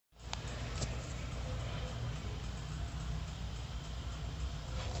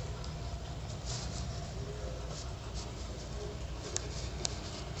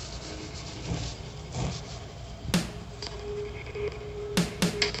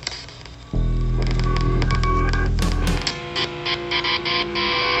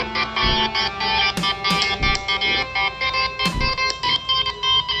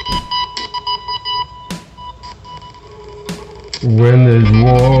there's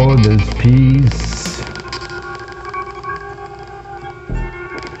war, there's peace.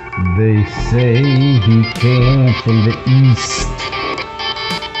 They say he came from the east.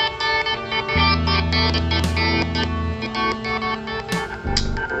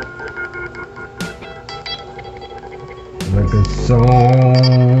 Like a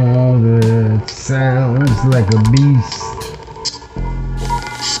song that sounds like a beast.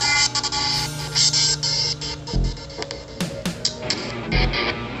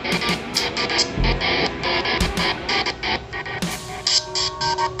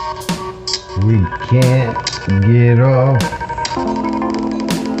 We can't get off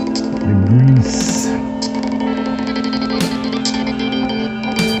the grease,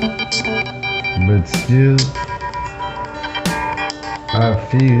 but still I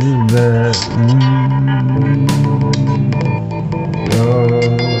feel that we are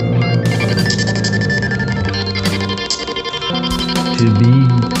to be.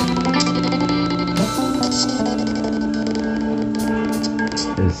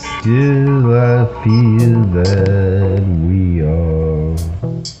 Still I feel that we are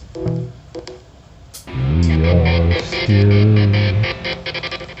still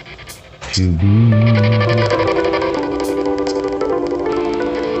to be.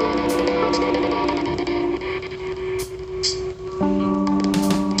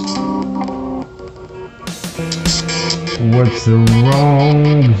 What's the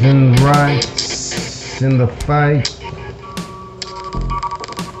wrongs and rights in the fight?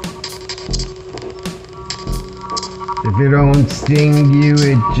 If it don't sting you,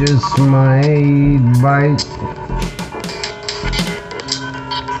 it just might bite.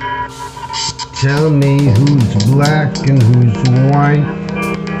 Tell me who's black and who's white.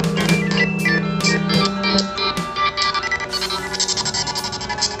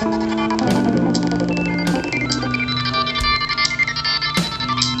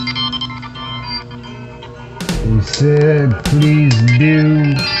 He said, please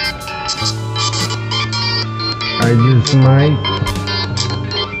do. I just might,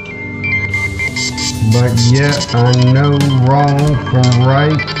 but yet I know wrong from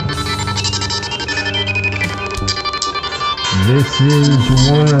right. This is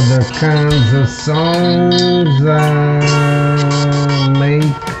one of the kinds of songs I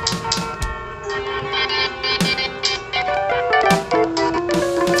make.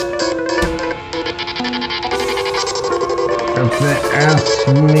 If they ask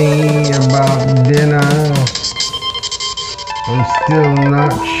me about dinner, I'm still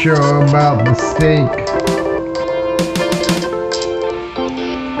not sure about the steak.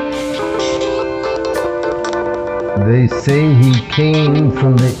 They say he came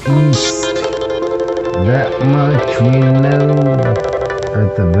from the east. That much we know at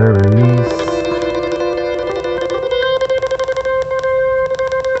the